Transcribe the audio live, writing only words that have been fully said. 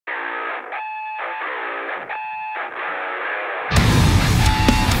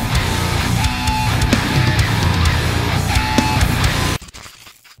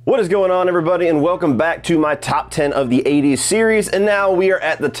What is going on, everybody, and welcome back to my top 10 of the 80s series, and now we are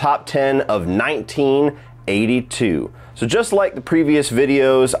at the top 10 of 1982. So just like the previous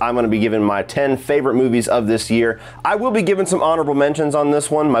videos, I'm going to be giving my 10 favorite movies of this year. I will be giving some honorable mentions on this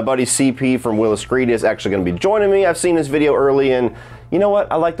one. My buddy CP from Willis Greedy is actually going to be joining me. I've seen his video early, and you know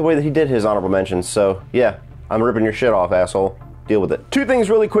what? I like the way that he did his honorable mentions, so yeah, I'm ripping your shit off, asshole. Deal with it. Two things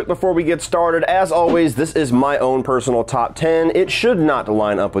really quick before we get started. As always, this is my own personal top 10. It should not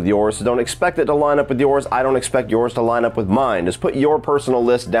line up with yours, so don't expect it to line up with yours. I don't expect yours to line up with mine. Just put your personal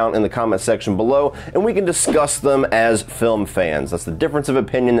list down in the comment section below, and we can discuss them as film fans. That's the difference of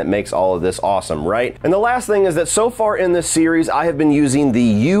opinion that makes all of this awesome, right? And the last thing is that so far in this series, I have been using the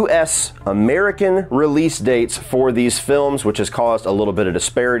US American release dates for these films, which has caused a little bit of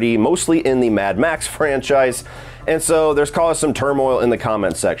disparity, mostly in the Mad Max franchise. And so there's caused some turmoil in the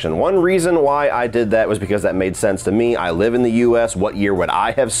comment section. One reason why I did that was because that made sense to me. I live in the US. What year would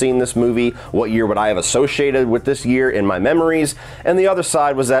I have seen this movie? What year would I have associated with this year in my memories? And the other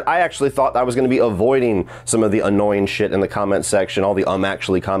side was that I actually thought I was going to be avoiding some of the annoying shit in the comment section, all the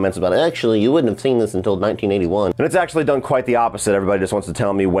actually comments about, actually, you wouldn't have seen this until 1981. And it's actually done quite the opposite. Everybody just wants to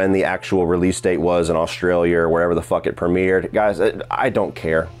tell me when the actual release date was in Australia or wherever the fuck it premiered. Guys, I don't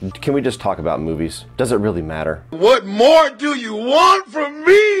care. Can we just talk about movies? Does it really matter? What more do you want from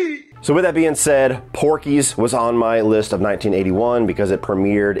me? So with that being said, Porky's was on my list of 1981 because it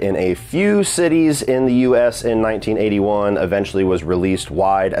premiered in a few cities in the US in 1981, eventually was released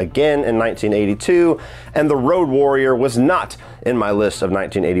wide again in 1982, and The Road Warrior was not in my list of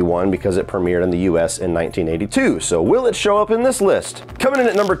 1981 because it premiered in the US in 1982. So will it show up in this list? Coming in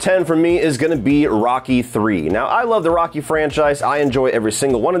at number 10 for me is going to be Rocky 3. Now, I love the Rocky franchise. I enjoy every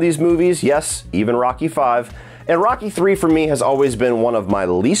single one of these movies. Yes, even Rocky 5. And Rocky 3 for me has always been one of my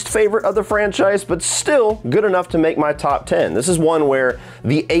least favorite of the franchise, but still good enough to make my top 10. This is one where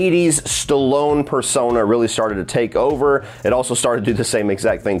the 80s Stallone persona really started to take over. It also started to do the same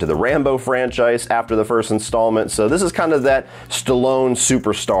exact thing to the Rambo franchise after the first installment. So this is kind of that Stallone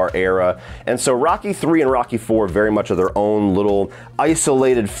superstar era. And so Rocky 3 and Rocky 4 very much are their own little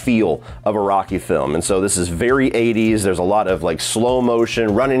isolated feel of a Rocky film. And so this is very 80s. There's a lot of like slow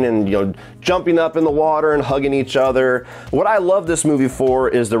motion, running and, you know, jumping up in the water and hugging each other. What I love this movie for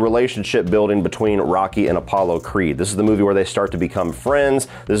is the relationship building between Rocky and Apollo Creed. This is the movie where they start to become friends.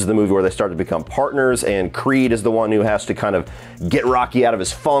 This is the movie where they start to become partners, and Creed is the one who has to kind of get Rocky out of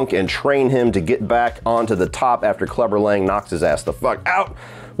his funk and train him to get back onto the top after Clubber Lang knocks his ass the fuck out.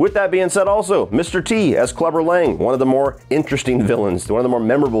 With that being said, also, Mr. T as Clubber Lang, one of the more interesting villains, one of the more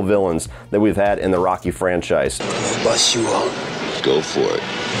memorable villains that we've had in the Rocky franchise. I'll bust you out. Go for it.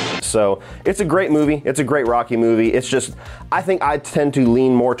 So it's a great movie. It's a great Rocky movie. It's just, I think I tend to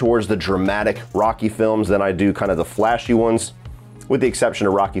lean more towards the dramatic Rocky films than I do kind of the flashy ones, with the exception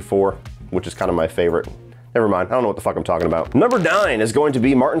of Rocky 4, which is kind of my favorite. Never mind, I don't know what the fuck I'm talking about. Number 9 is going to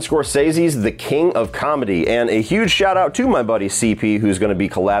be Martin Scorsese's The King of Comedy, and a huge shout out to my buddy CP, who's going to be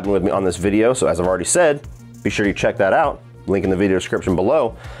collabing with me on this video. So as I've already said, be sure you check that out. Link in the video description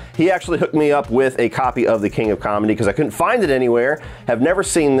below. He actually hooked me up with a copy of The King of Comedy because I couldn't find it anywhere, have never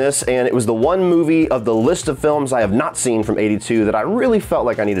seen this, and it was the one movie of the list of films I have not seen from 82 that I really felt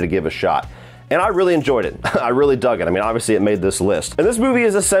like I needed to give a shot. And I really enjoyed it. I really dug it. I mean, obviously it made this list. And this movie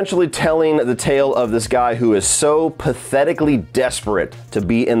is essentially telling the tale of this guy who is so pathetically desperate to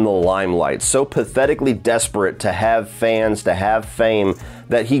be in the limelight, so pathetically desperate to have fans, to have fame,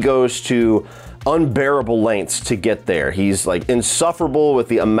 that he goes to unbearable lengths to get there. He's like insufferable with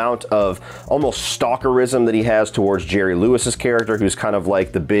the amount of almost stalkerism that he has towards Jerry Lewis's character, who's kind of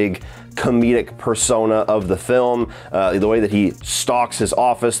like the big comedic persona of the film. The way that he stalks his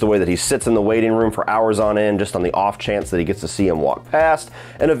office, the way that he sits in the waiting room for hours on end just on the off chance that he gets to see him walk past,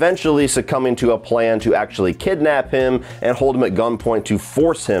 and eventually succumbing to a plan to actually kidnap him and hold him at gunpoint to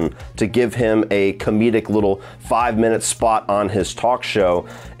force him to give him a comedic little 5-minute spot on his talk show.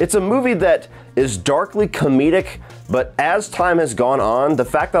 It's a movie that is darkly comedic, but as time has gone on, the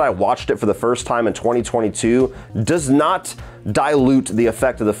fact that I watched it for the first time in 2022 does not dilute the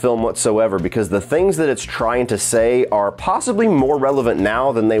effect of the film whatsoever, because the things that it's trying to say are possibly more relevant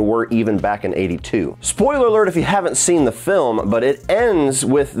now than they were even back in 82. Spoiler alert if you haven't seen the film, but it ends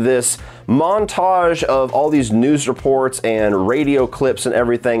with this montage of all these news reports and radio clips and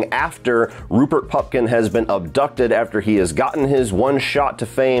everything after Rupert Pupkin has been abducted, after he has gotten his one shot to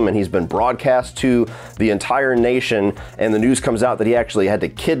fame and he's been broadcast to the entire nation, and the news comes out that he actually had to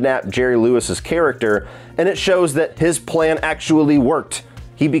kidnap Jerry Lewis's character, and it shows that his plan actually worked.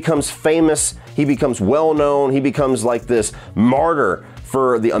 He becomes famous, he becomes well known, he becomes like this martyr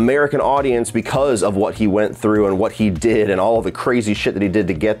for the American audience because of what he went through and what he did and all the crazy shit that he did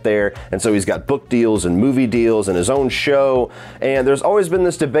to get there. And so he's got book deals and movie deals and his own show. And there's always been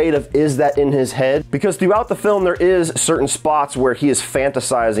this debate of, is that in his head? Because throughout the film, there is certain spots where he is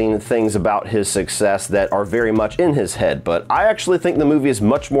fantasizing things about his success that are very much in his head. But I actually think the movie is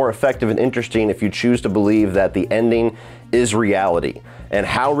much more effective and interesting if you choose to believe that the ending is reality. And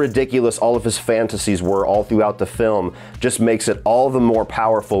how ridiculous all of his fantasies were all throughout the film just makes it all the more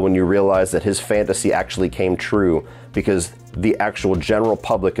powerful when you realize that his fantasy actually came true, because the actual general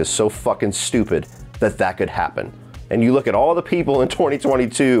public is so fucking stupid that that could happen. And you look at all the people in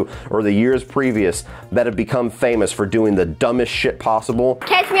 2022 or the years previous that have become famous for doing the dumbest shit possible.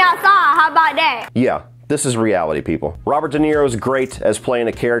 Catch me outside, how about that? Yeah. This is reality, people. Robert De Niro is great as playing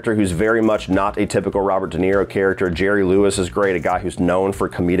a character who's very much not a typical Robert De Niro character. Jerry Lewis is great, a guy who's known for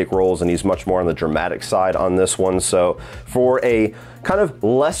comedic roles, and he's much more on the dramatic side on this one. So for a kind of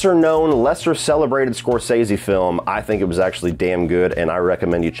lesser known, lesser celebrated Scorsese film, I think it was actually damn good, and I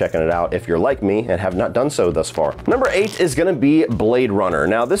recommend you checking it out if you're like me and have not done so thus far. Number 8 is gonna be Blade Runner.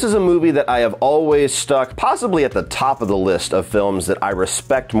 Now, this is a movie that I have always stuck possibly at the top of the list of films that I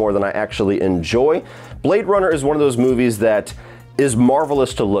respect more than I actually enjoy. Blade Runner is one of those movies that is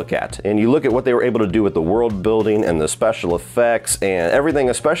marvelous to look at, and you look at what they were able to do with the world building and the special effects and everything,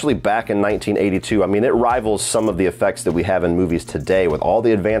 especially back in 1982. I mean, it rivals some of the effects that we have in movies today with all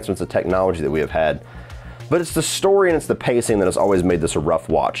the advancements of technology that we have had. But it's the story and it's the pacing that has always made this a rough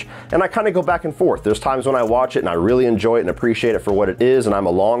watch. And I kind of go back and forth. There's times when I watch it and I really enjoy it and appreciate it for what it is, and I'm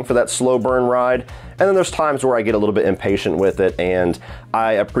along for that slow burn ride. And then there's times where I get a little bit impatient with it and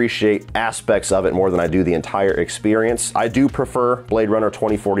I appreciate aspects of it more than I do the entire experience. I do prefer Blade Runner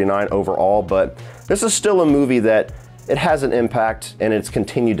 2049 overall, but this is still a movie that it has an impact, and it's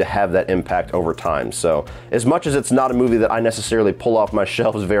continued to have that impact over time. So as much as it's not a movie that I necessarily pull off my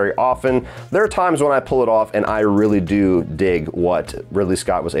shelves very often, there are times when I pull it off and I really do dig what Ridley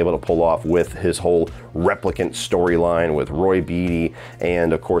Scott was able to pull off with his whole replicant storyline with Roy Beatty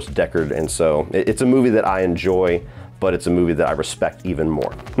and of course Deckard. And so it's a movie that I enjoy, but it's a movie that I respect even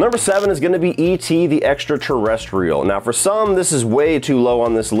more. Number 7 is gonna be E.T. the Extraterrestrial. Now for some, this is way too low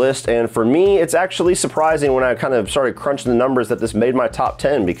on this list, and for me, it's actually surprising when I kind of started crunching the numbers that this made my top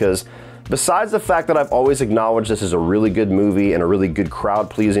 10, because besides the fact that I've always acknowledged this is a really good movie and a really good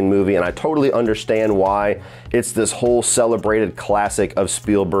crowd-pleasing movie, and I totally understand why it's this whole celebrated classic of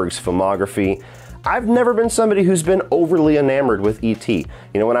Spielberg's filmography, I've never been somebody who's been overly enamored with E.T.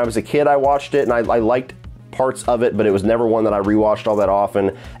 You know, when I was a kid, I watched it and I liked parts of it, but it was never one that I rewatched all that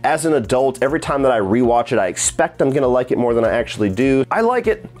often. As an adult, every time that I rewatch it, I expect I'm gonna like it more than I actually do. I like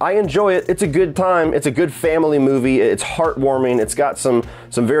it, I enjoy it, it's a good time, it's a good family movie, it's heartwarming, it's got some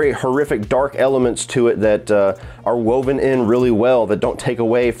very horrific dark elements to it that are woven in really well that don't take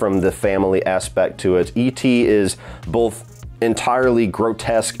away from the family aspect to it. E.T. is both entirely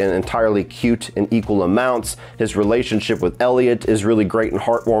grotesque and entirely cute in equal amounts. His relationship with Elliot is really great and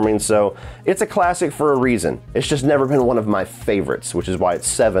heartwarming, so it's a classic for a reason. It's just never been one of my favorites, which is why it's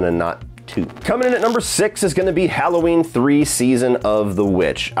 7 and not 2. Coming in at number 6 is going to be Halloween 3 Season of the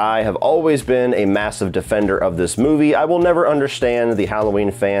Witch. I have always been a massive defender of this movie. I will never understand the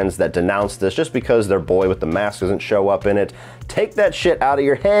Halloween fans that denounce this just because their boy with the mask doesn't show up in it. Take that shit out of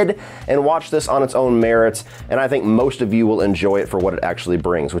your head and watch this on its own merits, and I think most of you will enjoy it for what it actually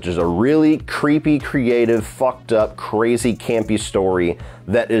brings, which is a really creepy, creative, fucked up, crazy, campy story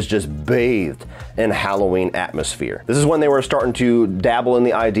that is just bathed in Halloween atmosphere. This is when they were starting to dabble in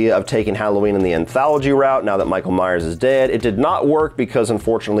the idea of taking Halloween in the anthology route now that Michael Myers is dead. It did not work because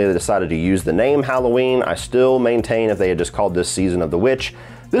unfortunately they decided to use the name Halloween. I still maintain if they had just called this Season of the Witch,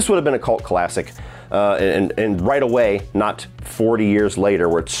 this would have been a cult classic. And right away, not 40 years later,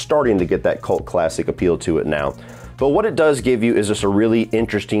 where it's starting to get that cult classic appeal to it now. But what it does give you is just a really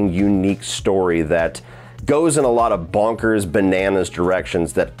interesting, unique story that goes in a lot of bonkers, bananas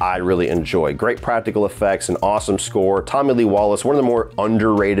directions that I really enjoy. Great practical effects, an awesome score. Tommy Lee Wallace, one of the more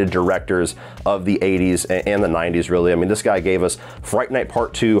underrated directors of the 80s and the 90s, really. I mean, this guy gave us Fright Night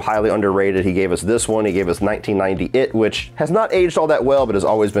Part 2, highly underrated. He gave us this one. He gave us 1990 It, which has not aged all that well, but has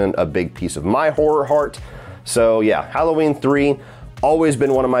always been a big piece of my horror heart. So yeah, Halloween 3, always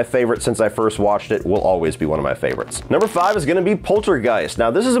been one of my favorites since I first watched it, will always be one of my favorites. Number 5 is gonna be Poltergeist.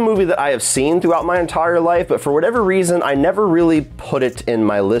 Now, this is a movie that I have seen throughout my entire life, but for whatever reason, I never really put it in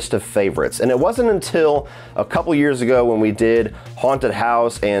my list of favorites. And it wasn't until a couple years ago when we did Haunted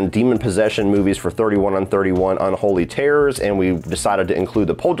House and Demon Possession movies for 31 on 31 Unholy Terrors, and we decided to include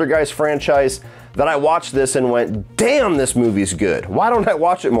the Poltergeist franchise, that I watched this and went, damn, this movie's good. Why don't I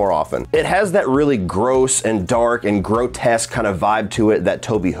watch it more often? It has that really gross and dark and grotesque kind of vibe to it that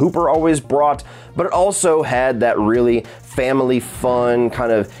Tobe Hooper always brought, but it also had that really family fun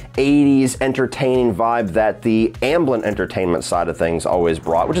kind of 80s entertaining vibe that the Amblin Entertainment side of things always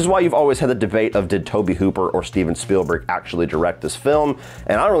brought, which is why you've always had the debate of did Tobe Hooper or Steven Spielberg actually direct this film,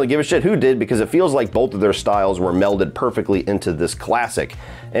 and I don't really give a shit who did because it feels like both of their styles were melded perfectly into this classic.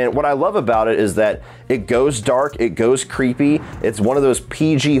 And what I love about it is that it goes dark, it goes creepy, it's one of those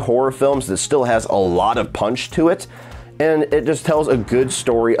PG horror films that still has a lot of punch to it. And it just tells a good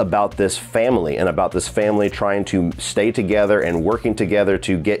story about this family and about this family trying to stay together and working together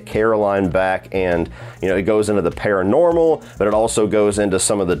to get Caroline back. And, you know, it goes into the paranormal, but it also goes into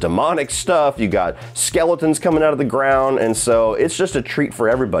some of the demonic stuff. You got skeletons coming out of the ground. And so it's just a treat for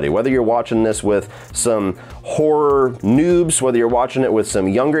everybody, whether you're watching this with some horror noobs, whether you're watching it with some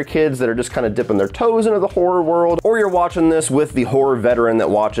younger kids that are just kind of dipping their toes into the horror world, or you're watching this with the horror veteran that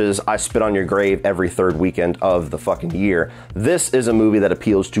watches I Spit on Your Grave every third weekend of the fucking year. This is a movie that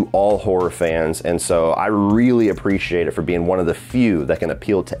appeals to all horror fans, and so I really appreciate it for being one of the few that can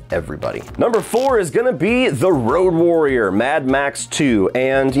appeal to everybody. Number 4 is gonna be The Road Warrior, Mad Max 2,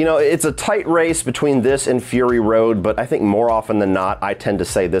 and you know, it's a tight race between this and Fury Road, but I think more often than not, I tend to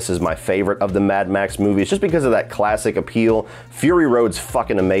say this is my favorite of the Mad Max movies, just because of that classic appeal. Fury Road's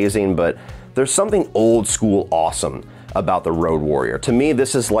fucking amazing, but there's something old school awesome about The Road Warrior. To me,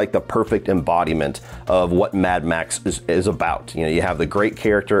 this is like the perfect embodiment of what Mad Max is about. You know, you have the great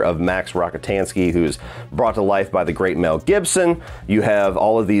character of Max Rockatansky, who's brought to life by the great Mel Gibson. You have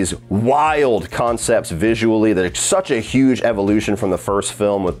all of these wild concepts visually that are such a huge evolution from the first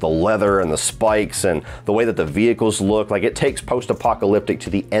film with the leather and the spikes and the way that the vehicles look. Like, it takes post-apocalyptic to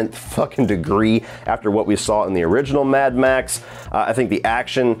the nth fucking degree after what we saw in the original Mad Max. I think the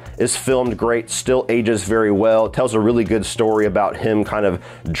action is filmed great, still ages very well. It tells a really good story about him kind of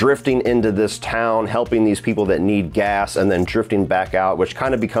drifting into this town, helping these people that need gas, and then drifting back out, which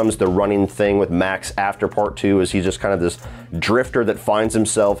kind of becomes the running thing with Max after part 2, is he's just kind of this drifter that finds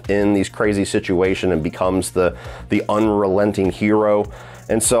himself in these crazy situations and becomes the unrelenting hero.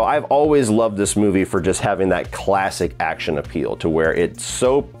 And so I've always loved this movie for just having that classic action appeal, to where it's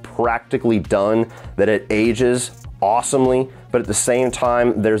so practically done that it ages awesomely, but at the same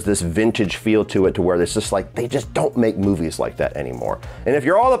time, there's this vintage feel to it, to where it's just like, they just don't make movies like that anymore. And if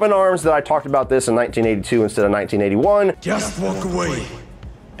you're all up in arms that I talked about this in 1982 instead of 1981, just walk away,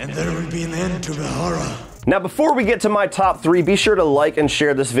 and there will be an end to the horror. Now, before we get to my top 3, be sure to like and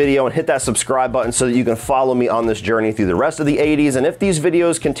share this video and hit that subscribe button so that you can follow me on this journey through the rest of the 80s. And if these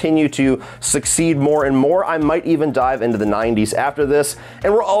videos continue to succeed more and more, I might even dive into the 90s after this.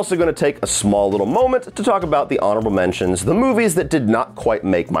 And we're also going to take a small little moment to talk about the honorable mentions, the movies that did not quite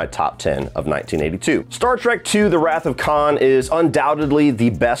make my top 10 of 1982. Star Trek II: The Wrath of Khan is undoubtedly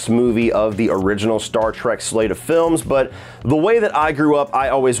the best movie of the original Star Trek slate of films, but the way that I grew up, I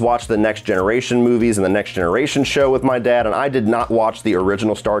always watched the Next Generation movies and the Next Generation show with my dad, and I did not watch the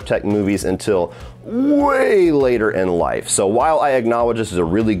original Star Trek movies until way later in life. So while I acknowledge this is a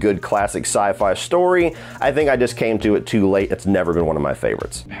really good classic sci-fi story, I think I just came to it too late. It's never been one of my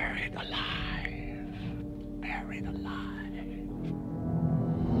favorites. Buried alive. Buried alive.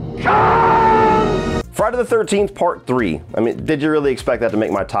 Friday the 13th Part 3. I mean, did you really expect that to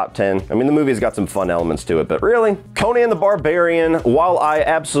make my top 10? I mean, the movie's got some fun elements to it, but really? Conan the Barbarian, while I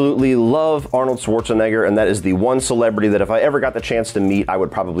absolutely love Arnold Schwarzenegger, and that is the one celebrity that if I ever got the chance to meet, I would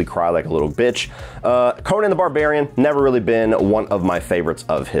probably cry like a little bitch. Conan the Barbarian, never really been one of my favorites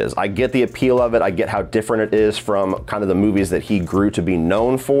of his. I get the appeal of it, I get how different it is from kind of the movies that he grew to be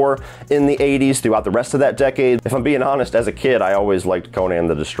known for in the 80s throughout the rest of that decade. If I'm being honest, as a kid, I always liked Conan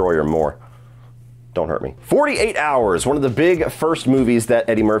the Destroyer more. Don't hurt me. 48 Hours, one of the big first movies that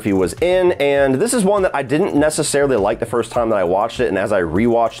Eddie Murphy was in, and this is one that I didn't necessarily like the first time that I watched it, and as I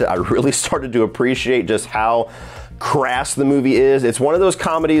rewatched it, I really started to appreciate just how crass the movie is. It's one of those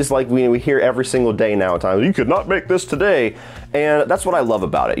comedies like we hear every single day now at times, you could not make this today, and that's what I love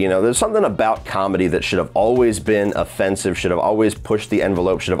about it. You know, there's something about comedy that should have always been offensive, should have always pushed the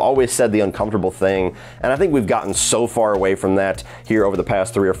envelope, should have always said the uncomfortable thing, and I think we've gotten so far away from that here over the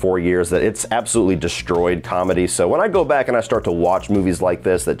past 3 or 4 years that it's absolutely destroyed comedy. So when I go back and I start to watch movies like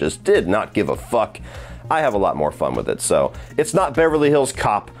this that just did not give a fuck, I have a lot more fun with it. So it's not Beverly Hills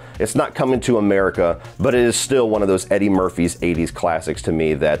Cop, it's not Coming to America, but it is still one of those Eddie Murphy's 80s classics to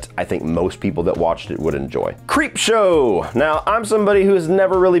me that I think most people that watched it would enjoy. Creepshow! Now, I'm somebody who has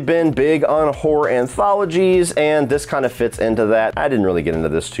never really been big on horror anthologies, and this kind of fits into that. I didn't really get into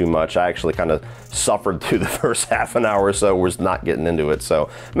this too much. I actually kind of suffered through the first half an hour or so, was not getting into it. So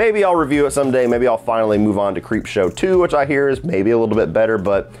maybe I'll review it someday. Maybe I'll finally move on to Creepshow 2, which I hear is maybe a little bit better,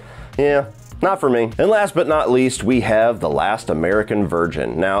 but yeah. Not for me. And last but not least, we have The Last American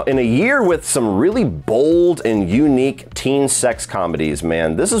Virgin. Now, in a year with some really bold and unique teen sex comedies,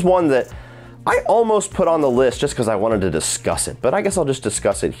 man, this is one that I almost put on the list just because I wanted to discuss it, but I guess I'll just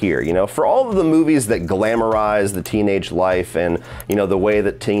discuss it here. You know, for all of the movies that glamorize the teenage life and, you know, the way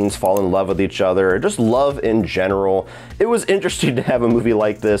that teens fall in love with each other, or just love in general, it was interesting to have a movie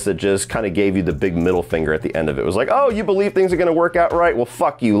like this that just kind of gave you the big middle finger at the end of it. It was like, oh, you believe things are going to work out right? Well,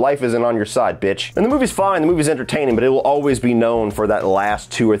 fuck you. Life isn't on your side, bitch. And the movie's fine, the movie's entertaining, but it will always be known for that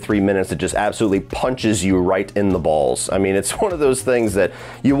last 2 or 3 minutes that just absolutely punches you right in the balls. I mean, it's one of those things that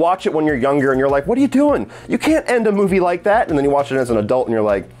you watch it when you're younger and you're like, what are you doing? You can't end a movie like that. And then you watch it as an adult and you're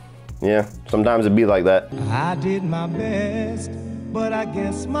like, yeah, sometimes it'd be like that. I did my best, but I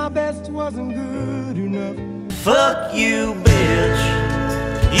guess my best wasn't good enough. Fuck you, bitch.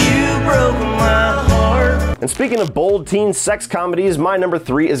 You broke my heart. And speaking of bold teen sex comedies, my number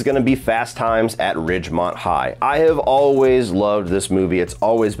 3 is going to be Fast Times at Ridgemont High. I have always loved this movie. It's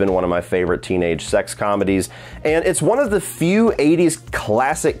always been one of my favorite teenage sex comedies, and it's one of the few 80s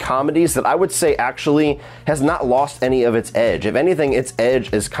classic comedies that I would say actually has not lost any of its edge. If anything, its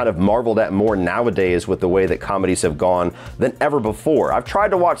edge is kind of marveled at more nowadays with the way that comedies have gone than ever before. I've tried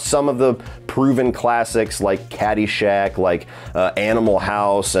to watch some of the proven classics like Caddyshack, like Animal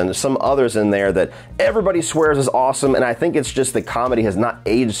House, and some others in there that everybody swears is awesome, and I think it's just the comedy has not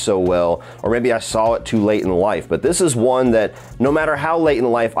aged so well, or maybe I saw it too late in life. But this is one that no matter how late in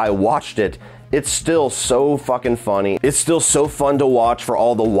life I watched it, it's still so fucking funny. It's still so fun to watch for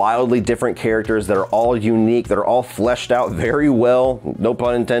all the wildly different characters that are all unique, that are all fleshed out very well, no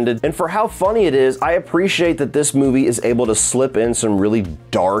pun intended. And for how funny it is, I appreciate that this movie is able to slip in some really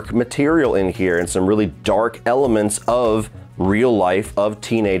dark material in here and some really dark elements of real life, of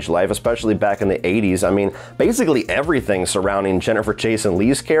teenage life, especially back in the 80s. I mean, basically everything surrounding Jennifer Jason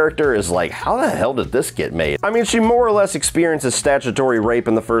Leigh's character is like, how the hell did this get made? I mean, she more or less experiences statutory rape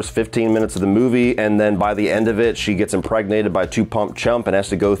in the first 15 minutes of the movie, and then by the end of it, she gets impregnated by Two Pump Chump and has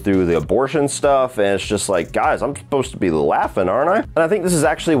to go through the abortion stuff, and it's just like, guys, I'm supposed to be laughing, aren't I? And I think this is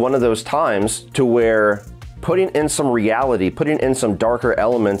actually one of those times to where putting in some reality, putting in some darker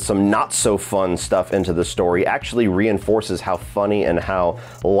elements, some not so fun stuff into the story actually reinforces how funny and how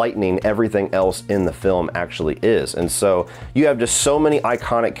lightning everything else in the film actually is. And so you have just so many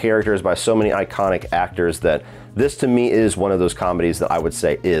iconic characters by so many iconic actors that this to me is one of those comedies that I would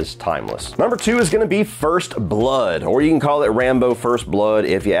say is timeless. Number 2 is going to be First Blood, or you can call it Rambo First Blood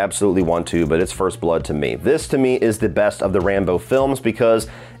if you absolutely want to, but it's First Blood to me. This to me is the best of the Rambo films because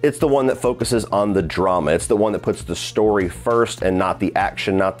it's the one that focuses on the drama. It's the one that puts the story first and not the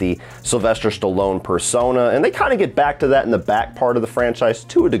action, not the Sylvester Stallone persona. And they kind of get back to that in the back part of the franchise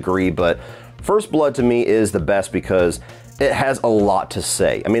to a degree, but First Blood to me is the best because it has a lot to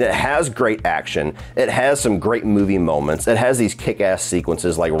say. I mean, it has great action. It has some great movie moments. It has these kick-ass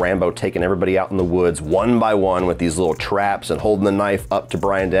sequences like Rambo taking everybody out in the woods one by one with these little traps and holding the knife up to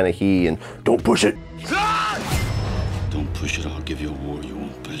Brian Dennehy and don't push it. Don't push it, I'll give you a war you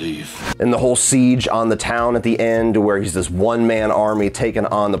won't believe. And the whole siege on the town at the end where he's this one-man army taking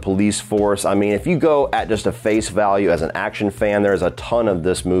on the police force. I mean, if you go at just a face value as an action fan, there's a ton of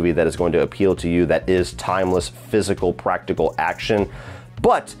this movie that is going to appeal to you that is timeless, physical, practical action.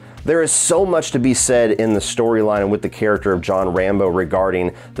 But there is so much to be said in the storyline and with the character of John Rambo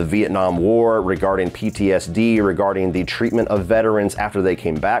regarding the Vietnam War, regarding PTSD, regarding the treatment of veterans after they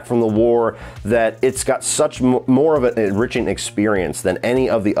came back from the war, that it's got such more of an enriching experience than any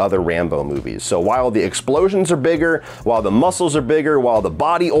of the other Rambo movies. So while the explosions are bigger, while the muscles are bigger, while the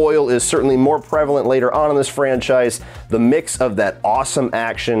body oil is certainly more prevalent later on in this franchise, the mix of that awesome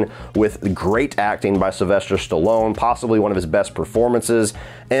action with great acting by Sylvester Stallone, possibly one of his best performances,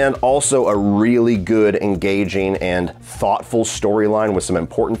 and also a really good, engaging, and thoughtful storyline with some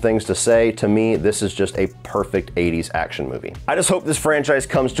important things to say. To me, this is just a perfect 80s action movie. I just hope this franchise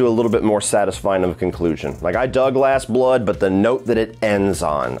comes to a little bit more satisfying of a conclusion. Like, I dug Last Blood, but the note that it ends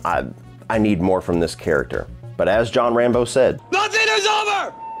on, I need more from this character. But as John Rambo said, Nothing is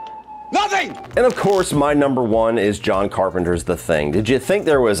over Nothing! And of course, my number one is John Carpenter's The Thing. Did you think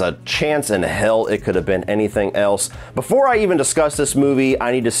there was a chance in hell it could have been anything else? Before I even discuss this movie,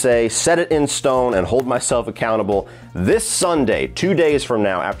 I need to say, set it in stone and hold myself accountable. This Sunday, 2 days from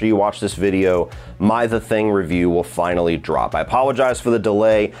now, after you watch this video, my The Thing review will finally drop. I apologize for the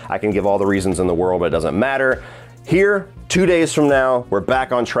delay. I can give all the reasons in the world, but it doesn't matter. Here, 2 days from now, we're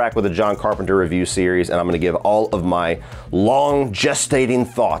back on track with the John Carpenter review series, and I'm going to give all of my long gestating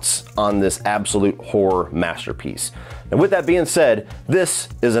thoughts on this absolute horror masterpiece. And with that being said, this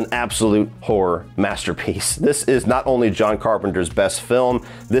is an absolute horror masterpiece. This is not only John Carpenter's best film,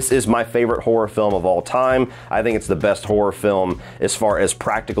 this is my favorite horror film of all time. I think it's the best horror film as far as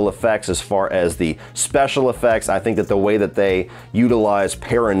practical effects, as far as the special effects. I think that the way that they utilize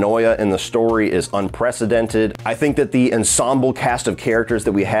paranoia in the story is unprecedented. I think that the ensemble cast of characters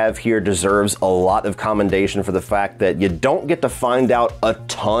that we have here deserves a lot of commendation for the fact that you don't get to find out a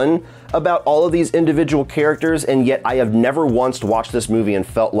ton about all of these individual characters, and yet I have never once watched this movie and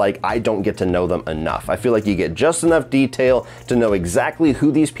felt like I don't get to know them enough. I feel like you get just enough detail to know exactly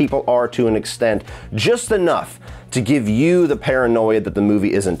who these people are to an extent, just enough to give you the paranoia that the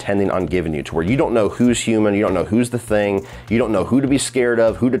movie is intending on giving you, to where you don't know who's human, you don't know who's the thing, you don't know who to be scared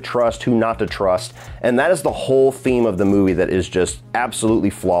of, who to trust, who not to trust, and that is the whole theme of the movie that is just absolutely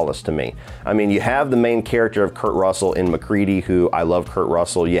flawless to me. I mean, you have the main character of Kurt Russell in MacReady, who I love Kurt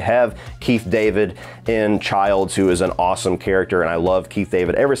Russell. You have Keith David in Childs, who is an awesome character, and I love Keith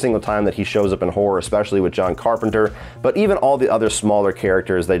David every single time that he shows up in horror, especially with John Carpenter. But even all the other smaller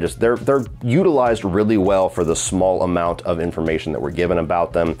characters, they're utilized really well for the small amount of information that we're given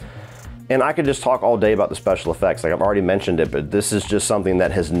about them. And I could just talk all day about the special effects. Like I've already mentioned it, but this is just something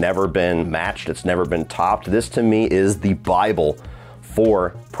that has never been matched. It's never been topped. This to me is the Bible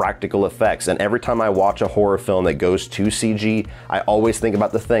for practical effects. And every time I watch a horror film that goes to CG, I always think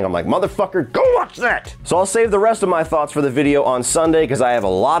about The Thing. I'm like, motherfucker, go watch that! So I'll save the rest of my thoughts for the video on Sunday, because I have a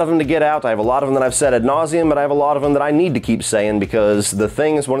lot of them to get out. I have a lot of them that I've said ad nauseum, but I have a lot of them that I need to keep saying, because The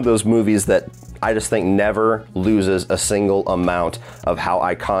Thing is one of those movies that I just think never loses a single amount of how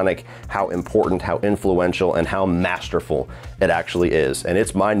iconic, how important, how influential, and how masterful it actually is. And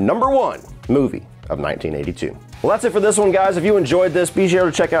it's my number one movie of 1982. Well, that's it for this one, guys. If you enjoyed this, be sure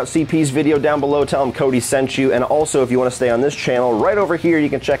to check out CP's video down below. Tell him Cody sent you. And also, if you want to stay on this channel, right over here, you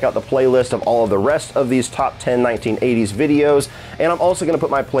can check out the playlist of all of the rest of these top 10 1980s videos. And I'm also going to put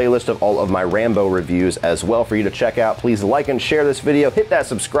my playlist of all of my Rambo reviews as well for you to check out. Please like and share this video. Hit that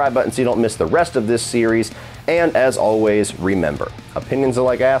subscribe button so you don't miss the rest of this series. And as always, remember, opinions are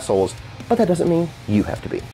like assholes, but that doesn't mean you have to be.